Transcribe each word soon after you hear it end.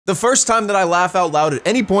The first time that I laugh out loud at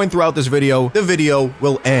any point throughout this video, the video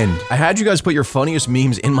will end. I had you guys put your funniest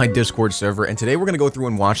memes in my Discord server, and today we're gonna go through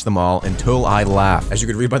and watch them all until I laugh. As you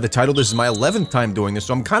can read by the title, this is my 11th time doing this,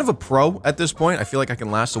 so I'm kind of a pro at this point. I feel like I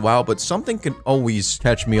can last a while, but something can always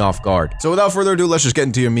catch me off guard. So without further ado, let's just get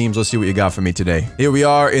into your memes. Let's see what you got for me today. Here we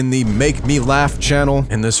are in the Make Me Laugh channel,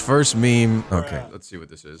 and this first meme, okay, let's see what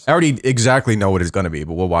this is. I already exactly know what it's gonna be,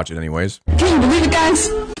 but we'll watch it anyways. Can you believe it, guys?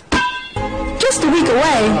 Just a week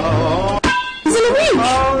away. It's in a week.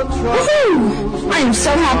 Woohoo! I am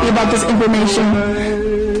so happy about this information.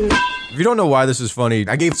 If you don't know why this is funny,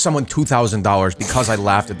 I gave someone $2,000 because I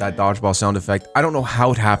laughed at that dodgeball sound effect. I don't know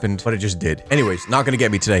how it happened, but it just did. Anyways, not gonna get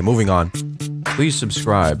me today. Moving on. Please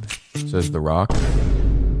subscribe, says The Rock.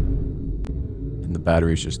 And the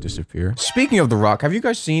batteries just disappear. Speaking of The Rock, have you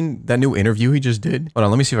guys seen that new interview he just did? Hold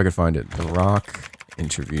on, let me see if I can find it. The Rock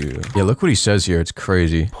interview. Yeah, look what he says here. It's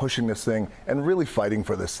crazy. Pushing this thing and really fighting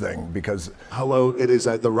for this thing because... Hello, it is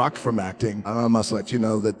The Rock from Acting. I must let you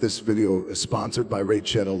know that this video is sponsored by Raid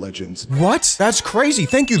Shadow Legends. What? That's crazy.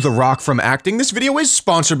 Thank you, The Rock from Acting. This video is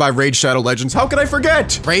sponsored by Raid Shadow Legends. How could I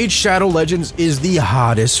forget? Raid Shadow Legends is the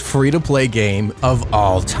hottest free-to-play game of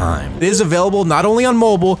all time. It is available not only on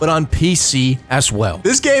mobile, but on PC as well.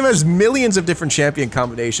 This game has millions of different champion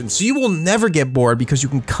combinations, so you will never get bored because you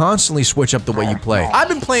can constantly switch up the way you play. I've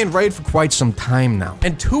been playing Raid for quite some time now,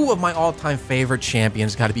 and two of my all-time favorite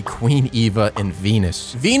champions gotta be Queen Eva and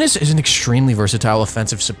Venus. Venus is an extremely versatile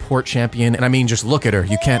offensive support champion, and I mean, just look at her.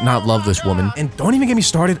 You can't not love this woman. And don't even get me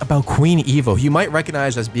started about Queen Eva, who you might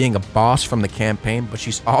recognize as being a boss from the campaign, but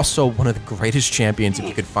she's also one of the greatest champions if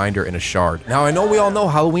you could find her in a shard. Now, I know we all know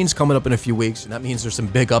Halloween's coming up in a few weeks, and that means there's some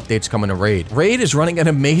big updates coming to Raid. Raid is running an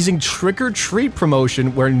amazing trick-or-treat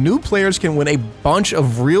promotion where new players can win a bunch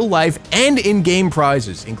of real-life and in-game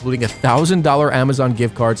prizes, including $1,000 Amazon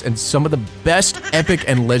gift cards and some of the best epic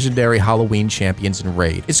and legendary Halloween champions in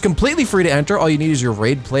Raid. It's completely free to enter. All you need is your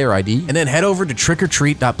Raid player ID, and then head over to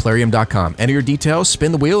trickortreat.plarium.com. Enter your details,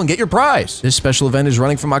 spin the wheel, and get your prize. This special event is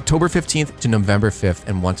running from October 15th to November 5th,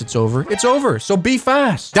 and once it's over, so be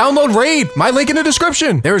fast. Download Raid, my link in the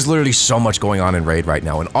description. There is literally so much going on in Raid right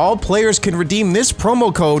now, and all players can redeem this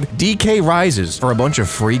promo code DKRises for a bunch of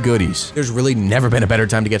free goodies. There's really never been a better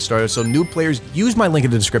time to get started, so new players use my link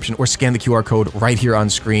in the description or scan the QR code right here on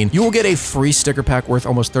screen. You will get a free sticker pack worth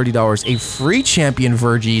almost $30, a free champion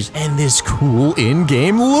Vergies, and this cool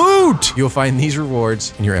in-game loot. You'll find these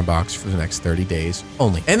rewards in your inbox for the next 30 days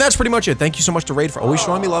only. And that's pretty much it. Thank you so much to Raid for always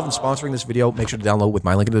showing me love and sponsoring this video. Make sure to download with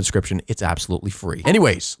my link in the description. It's absolutely free.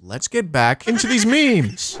 Anyways, let's get back into these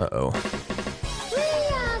memes. Uh-oh.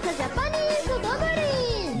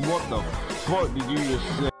 What the fuck did you just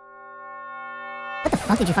say? What the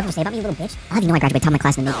fuck did you fucking say about me, you little bitch? I don't even know I graduated top of my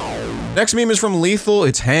class in the Next meme is from Lethal.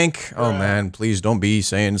 It's Hank. Oh man, please don't be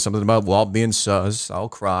saying something about Walt being sus. I'll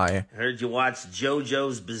cry. Heard you watched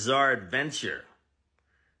JoJo's Bizarre Adventure.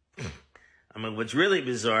 I mean, what's really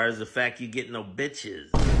bizarre is the fact you get no bitches.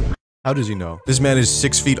 How does he know? This man is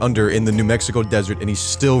 6 feet under in the New Mexico desert and he's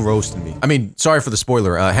still roasting me. I mean, sorry for the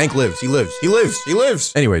spoiler. Hank lives. He lives. He lives. He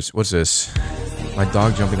lives. Anyways, what's this? My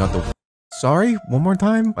dog jumping out the... Sorry? One more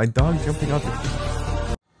time? My dog jumping out the...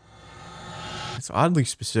 It's oddly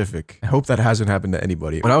specific. I hope that hasn't happened to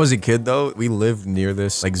anybody. When I was a kid, though, we lived near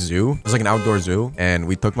this, like, zoo. It was like an outdoor zoo, and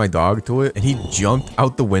we took my dog to it, and he jumped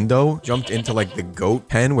out the window, jumped into, like, the goat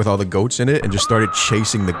pen with all the goats in it, and just started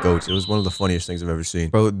chasing the goats. It was one of the funniest things I've ever seen.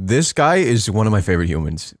 Bro, this guy is one of my favorite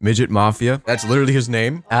humans. Midget Mafia. That's literally his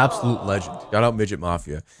name. Absolute legend. Shout out Midget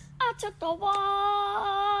Mafia. I took the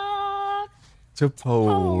walk To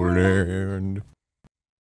Poland.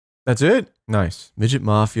 That's it? Nice. Midget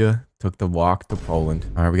Mafia took the walk to Poland.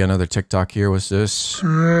 All right, we got another TikTok here. What's this?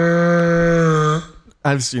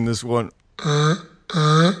 I've seen this one.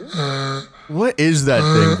 What is that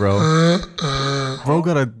thing, bro? Bro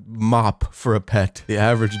got a mop for a pet. The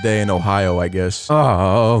average day in Ohio, I guess.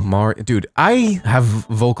 Oh, dude, I have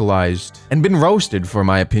vocalized and been roasted for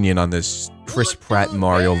my opinion on this Chris Pratt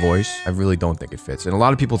Mario voice. I really don't think it fits. And a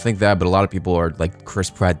lot of people think that, but a lot of people are like Chris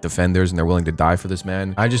Pratt defenders and they're willing to die for this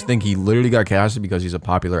man. I just think he literally got casted because he's a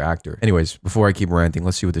popular actor. Anyways, before I keep ranting,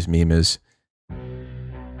 let's see what this meme is.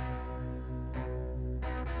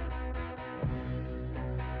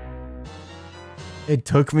 It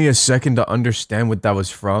took me a second to understand what that was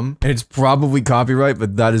from. And it's probably copyright,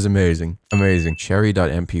 but that is amazing. Amazing.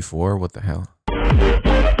 Cherry.mp4, what the hell?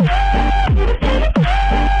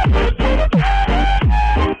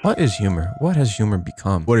 What is humor? What has humor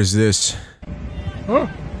become? What is this? Huh?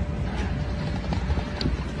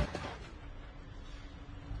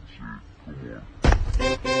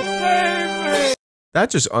 That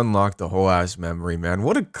just unlocked the whole ass memory, man.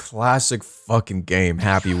 What a classic fucking game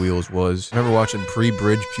Happy Wheels was. Remember watching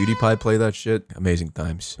pre-bridge PewDiePie play that shit? Amazing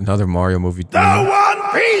times. Another Mario movie. The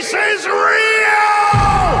One Piece is real!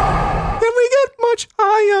 Then we get much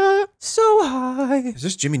higher, so high. Is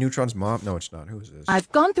this Jimmy Neutron's mom? No, it's not. Who is this? I've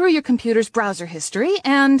gone through your computer's browser history,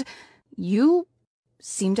 and you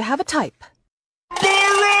seem to have a type.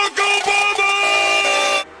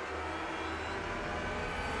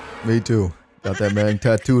 Me too. Got that man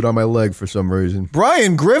tattooed on my leg for some reason.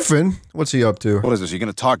 Brian Griffin? What's he up to? What is this? You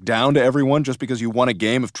gonna talk down to everyone just because you won a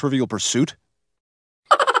game of Trivial Pursuit?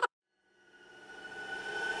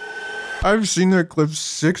 I've seen that clip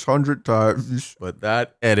 600 times. But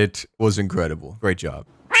that edit was incredible. Great job.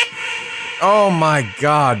 Oh my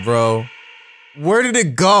god, bro. Where did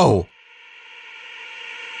it go?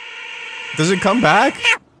 Does it come back?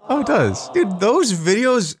 Oh, it does. Dude, those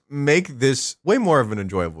videos make this way more of an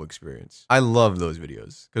enjoyable experience. I love those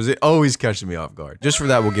videos because it always catches me off guard. Just for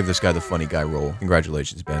that, we'll give this guy the funny guy role.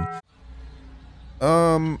 Congratulations, Ben.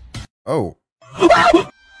 Oh.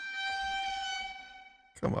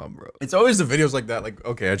 Come on, bro. It's always the videos like that, like,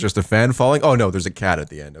 okay, it's just a fan falling. Oh no, there's a cat at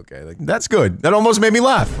the end. Okay, like, that's good. That almost made me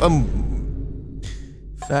laugh.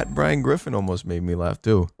 Fat Brian Griffin almost made me laugh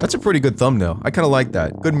too. That's a pretty good thumbnail. I kind of like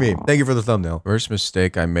that. Good meme. Thank you for the thumbnail. First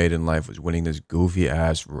mistake I made in life was winning this goofy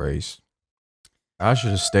ass race. I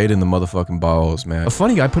should have stayed in the motherfucking balls, man. A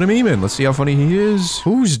funny guy put a meme in. Let's see how funny he is.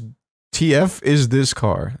 Whose TF is this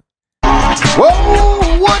car?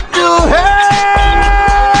 Whoa, what the hell?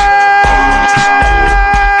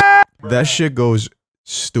 That shit goes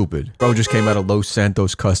stupid. Bro just came out of Los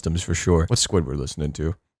Santos Customs for sure. What's Squidward listening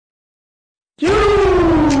to?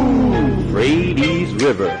 Euphrates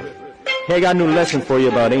River. Hey, I got a new lesson for you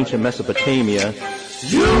about ancient Mesopotamia.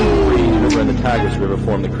 Euphrates River and the Tigris River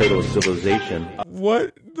form the cradle of civilization.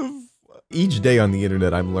 What the f— Each day on the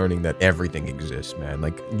internet, I'm learning that everything exists, man.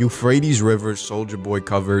 Like, Euphrates River, Soldier Boy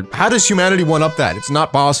covered. How does humanity one-up that? It's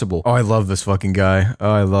not possible. Oh, I love this fucking guy.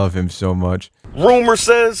 Oh, I love him so much. Rumor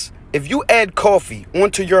says, if you add coffee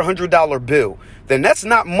onto your $100 bill, then that's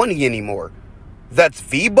not money anymore. That's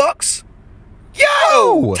V-Bucks?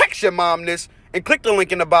 Yo! Text your mom this and click the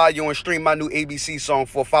link in the bio and stream my new ABC song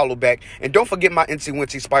for a follow back. And don't forget my Incy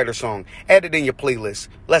Wincy Spider song. Add it in your playlist.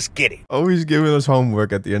 Let's get it. Always giving us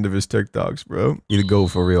homework at the end of his TikToks, bro. You go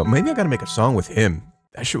for real. Maybe I gotta make a song with him.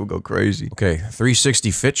 That shit will go crazy. Okay,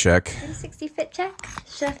 360 fit check. 360 fit check?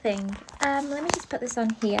 Sure thing. Let me just put this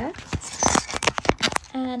on here.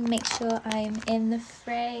 And make sure I'm in the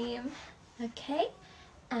frame. Okay.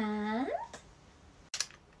 And...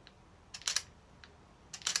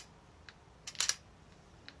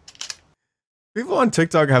 people on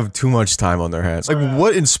TikTok have too much time on their hands. Like,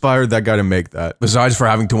 what inspired that guy to make that? Besides for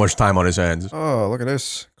having too much time on his hands. Oh, look at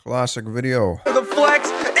this. Classic video. The flex,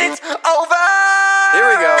 it's over! Here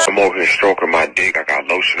we go. I'm over here stroking my dick. I got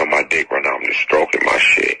lotion on my dick right now. I'm just stroking my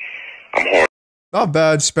shit. I'm horny. Not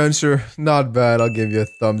bad, Spencer. Not bad. I'll give you a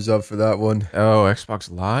thumbs up for that one. Oh, Xbox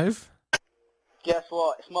Live? Guess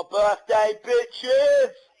what? It's my birthday,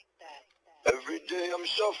 bitches! Every day I'm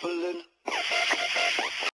shuffling.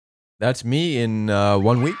 That's me in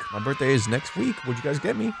 1 week. My birthday is next week. What'd you guys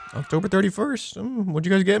get me? October 31st. What'd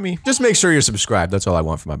you guys get me? Just make sure you're subscribed. That's all I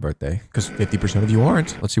want for my birthday. Because 50% of you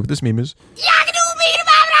aren't. Let's see what this meme is.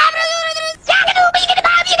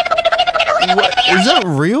 What? Is that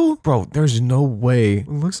real? Bro, there's no way. It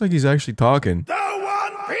looks like he's actually talking. The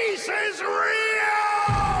One Piece is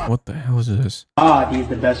real! What the hell is this? These are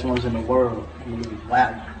the best ones in the world.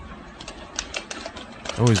 Wow.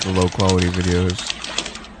 Always the low quality videos.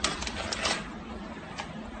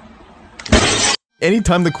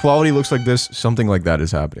 Anytime the quality looks like this, something like that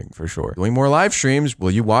is happening, for sure. Doing more live streams,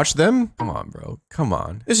 will you watch them? Come on, bro. Come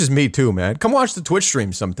on. This is me too, man. Come watch the Twitch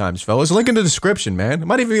streams sometimes, fellas. Link in the description, man. It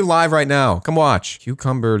might even be live right now. Come watch.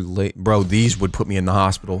 Cucumber late. Bro, these would put me in the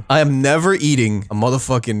hospital. I am never eating a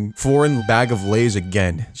motherfucking foreign bag of Lay's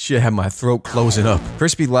again. Shit had my throat closing up.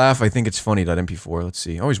 Crispy laugh, I think it's funny.mp4. Let's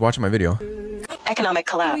see. Oh, he's watching my video. Economic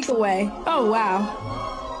collapse. A week away. Oh,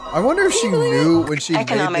 wow. I wonder if she knew when she made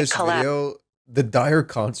this video the dire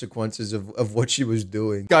consequences of what she was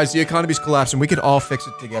doing. Guys, the economy's collapsing. We could all fix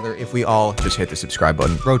it together if we all just hit the subscribe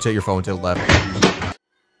button. Rotate your phone to the left.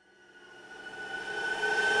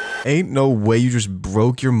 Ain't no way you just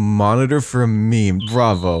broke your monitor for a meme.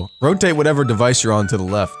 Bravo. Rotate whatever device you're on to the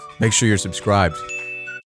left. Make sure you're subscribed.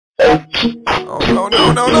 Oh, no,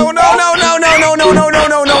 no, no, no, no, no, no, no, no, no, no, no,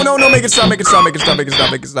 no, no, no, no, make it stop, make it stop, make it stop, make it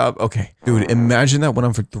stop, make it stop. Okay. Dude, imagine that went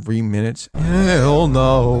on for 3 minutes. Hell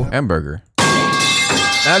no. Hamburger.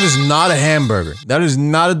 That is not a hamburger. That is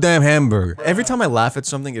not a damn hamburger. Every time I laugh at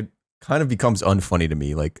something, kind of becomes unfunny to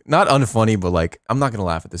me. Like, not unfunny, but like, I'm not gonna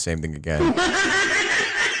laugh at the same thing again.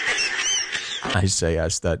 I say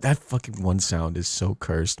yes, that fucking one sound is so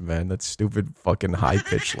cursed, man. That stupid fucking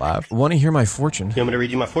high-pitched laugh. Want to hear my fortune? You want me to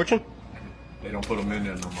read you my fortune? They don't put them in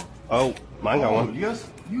there no more. Oh, mine got one. Yes,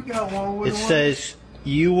 you got one with It says,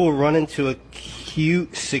 you will run into a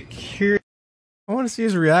cute security... I want to see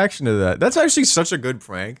his reaction to that. That's actually such a good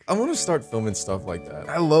prank. I want to start filming stuff like that.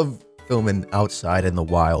 I love filming outside in the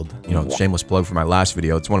wild. You know, shameless plug for my last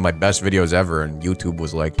video. It's one of my best videos ever, and YouTube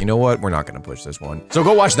was like, you know what? We're not going to push this one. So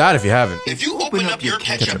go watch that if you haven't. If you open up your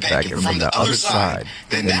ketchup packet from the other side,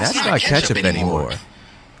 then that's not ketchup anymore.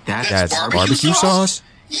 That's barbecue sauce?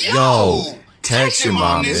 Yo, text your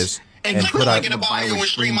mom this. And put out in the bio and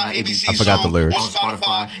stream my ABC I forgot the lyrics. On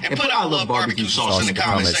Spotify, and put I love barbecue sauce in the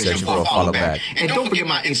comment section for a follow back. And don't forget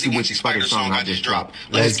my NC Wincy Spider song I just dropped.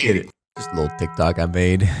 Let's get it. Just a little TikTok I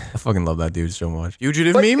made. I fucking love that dude so much.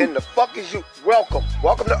 Fugitive meme? What in the fuck is you? Welcome.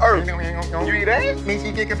 Welcome to Earth. You eat ass?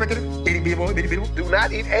 Do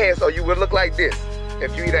not eat ass or you will look like this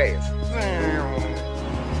if you eat ass.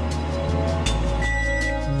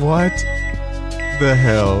 What the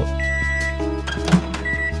hell?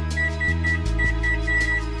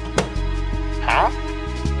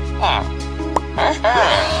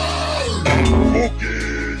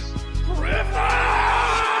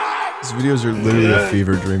 These videos are literally a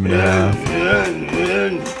fever dream and a half.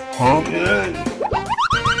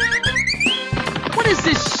 What is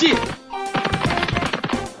this shit?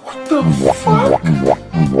 What the fuck?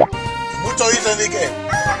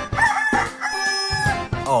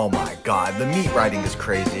 Oh my god, the meat writing is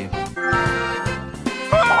crazy.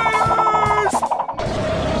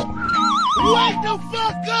 Wake the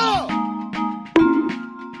fuck up!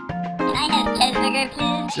 Can I have cheeseburger,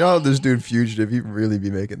 please? Shout out this dude Fugitive, he really be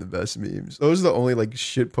making the best memes. Those are the only like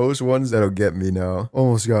shitpost ones that'll get me now.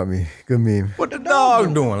 Almost got me. Good meme. What the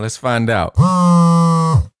dog doing? Let's find out.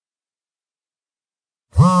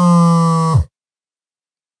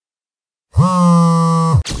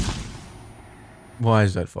 Why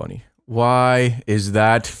is that funny? Why is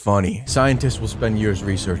that funny? Scientists will spend years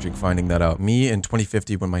researching, finding that out. Me in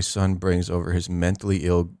 2050 when my son brings over his mentally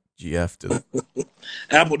ill GF to the...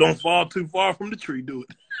 Apple don't fall too far from the tree, do it.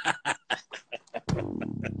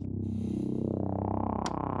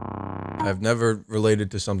 I've never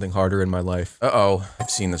related to something harder in my life. Uh-oh. I've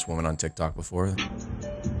seen this woman on TikTok before.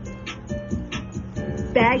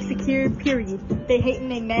 Bag secured, period. They hate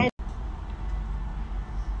and they mad.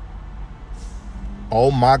 Oh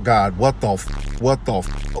my God, what the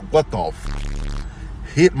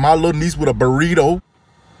hit my little niece with a burrito.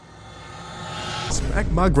 Smack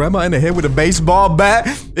my grandma in the head with a baseball bat.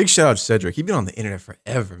 Big shout out to Cedric. He's been on the internet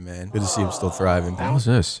forever, man. Good to see him still thriving. How was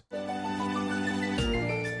this?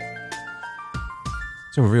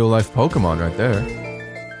 It's a real life Pokemon right there.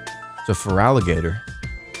 It's a Feraligatr.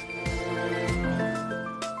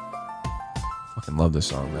 Fucking love this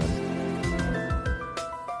song, man.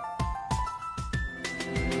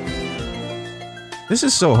 This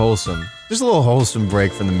is so wholesome. Just a little wholesome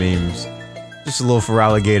break from the memes. Just a little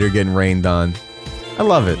Feraligatr getting rained on. I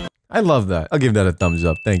love it. I love that. I'll give that a thumbs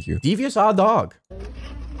up. Thank you. Devious odd dog.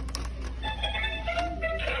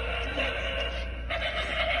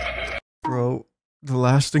 Bro, the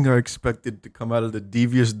last thing I expected to come out of the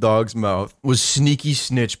devious dog's mouth was Sneaky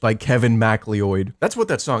Snitch by Kevin MacLeod. That's what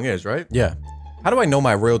that song is, right? Yeah. How do I know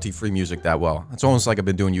my royalty-free music that well? It's almost like I've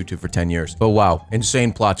been doing YouTube for 10 years. But wow,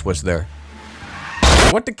 insane plot twist there.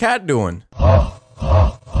 What the cat doing? I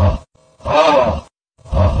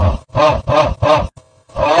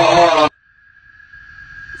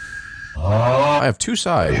have two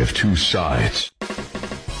sides. I have two sides.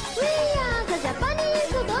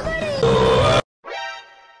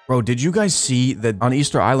 Bro, did you guys see that on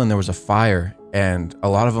Easter Island there was a fire and a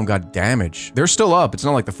lot of them got damaged? They're still up. It's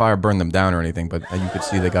not like the fire burned them down or anything, but you could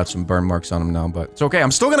see they got some burn marks on them now, but it's okay.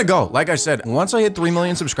 I'm still gonna go. Like I said, once I hit 3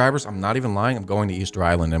 million subscribers, I'm not even lying, I'm going to Easter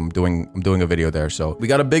Island and I'm doing a video there. So we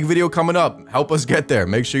got a big video coming up. Help us get there.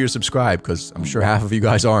 Make sure you're subscribed because I'm sure half of you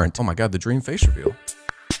guys aren't. Oh my God, the Dream face reveal.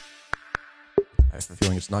 I have a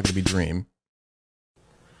feeling it's not gonna be Dream.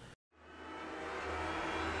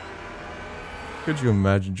 Could you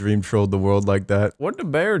imagine Dream trolled the world like that? What the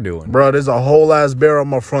bear doing? Bro, there's a whole ass bear on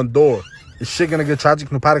my front door. Is shit gonna get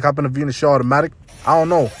tragic? Pneumatic hop in the V in the show automatic? I don't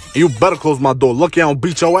know. You better close my door. Lucky I don't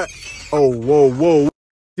beat your ass. Oh, whoa, whoa.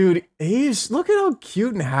 Dude, look at how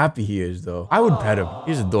cute and happy he is, though. I would pet him.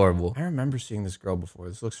 He's adorable. I remember seeing this girl before.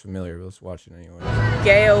 This looks familiar, but let's watch it anyway.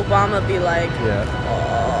 Gay Obama be like,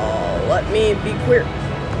 yeah. Oh, let me be queer.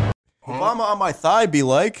 Obama on my thigh be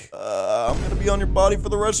like, I'm gonna be on your body for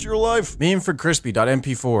the rest of your life. Meme for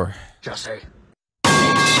crispy.mp4. Just say.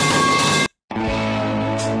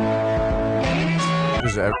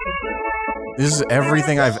 This is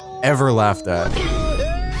everything I've ever laughed at.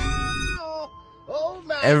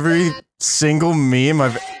 Every single meme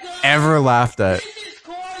I've ever laughed at.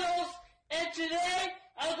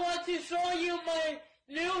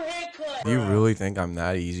 You really think I'm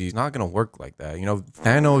that easy? It's not gonna work like that. You know,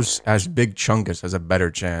 Thanos as Big Chungus has a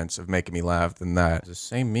better chance of making me laugh than that. It's the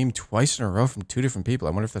same meme twice in a row from two different people.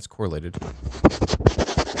 I wonder if that's correlated.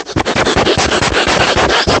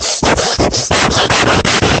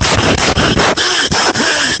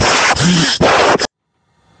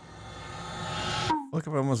 Look,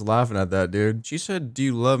 I'm almost laughing at that, dude. She said, "Do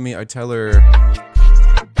you love me?" I tell her,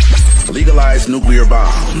 legalize nuclear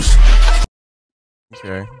bombs.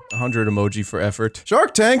 Okay, 100 emoji for effort.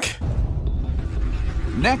 Shark Tank!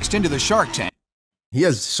 Next into the Shark Tank. He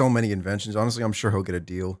has so many inventions. Honestly, I'm sure he'll get a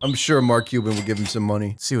deal. I'm sure Mark Cuban will give him some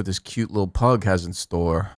money. Let's see what this cute little pug has in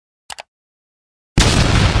store.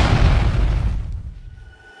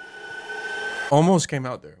 Almost came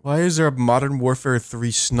out there. Why is there a Modern Warfare 3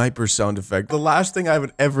 sniper sound effect? The last thing I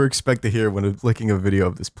would ever expect to hear when I'm flicking a video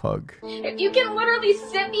of this pug. If you can literally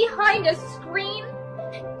sit behind a screen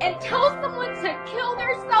and tell someone to kill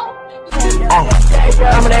themselves.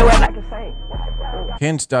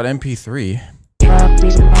 Hint.mp3.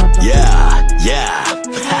 Yeah.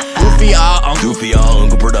 Goofy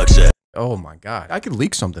Uncle Production. Oh my god. I could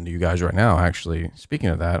leak something to you guys right now, actually. Speaking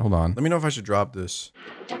of that, hold on. Let me know if I should drop this.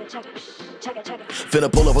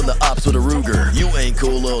 Finna pull up on the ops with a Ruger. You ain't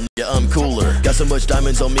cool, little nigga, I'm cooler. Got so much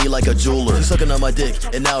diamonds on me like a jeweler. She's sucking on my dick,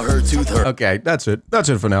 and now her tooth hurt. Okay, that's it. That's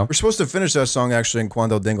it for now. We're supposed to finish that song actually in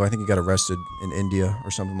Quando Dingo. I think he got arrested in India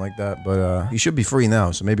or something like that. But he should be free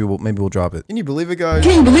now, so maybe we'll drop it. Can you believe it, guys?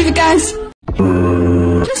 Can you believe it, guys?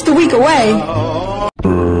 Just a week away. A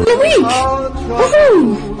week!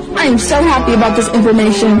 Woohoo! I am so happy about this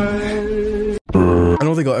information. I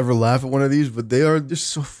don't think I'll ever laugh at one of these, but they are just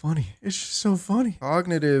so funny. It's just so funny.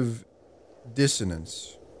 Cognitive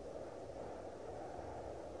dissonance.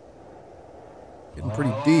 Getting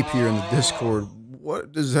pretty deep here in the Discord.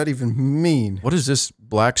 What does that even mean? What is this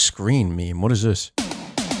black screen meme? What is this?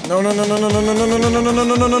 No.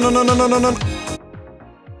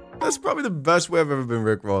 That's probably the best way I've ever been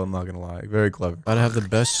Rickrolled, I'm not gonna lie. Very clever. I'd have the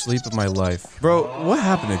best sleep of my life. Bro, what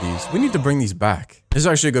happened to these? We need to bring these back. This is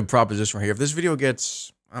actually a good proposition right here. If this video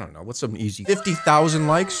gets, I don't know, what's something easy? 50,000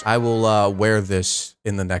 likes, I will wear this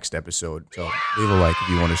in the next episode. So leave a like if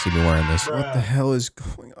you want to see me wearing this. What the hell is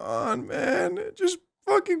going on, man? Just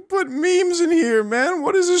fucking put memes in here, man.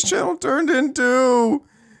 What is this channel turned into?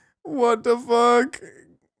 What the fuck?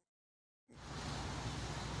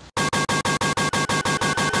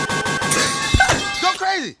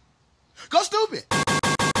 Crazy. Go stupid.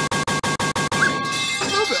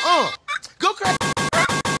 Go crazy.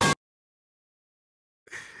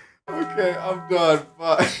 Okay, I'm done.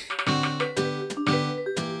 Bye.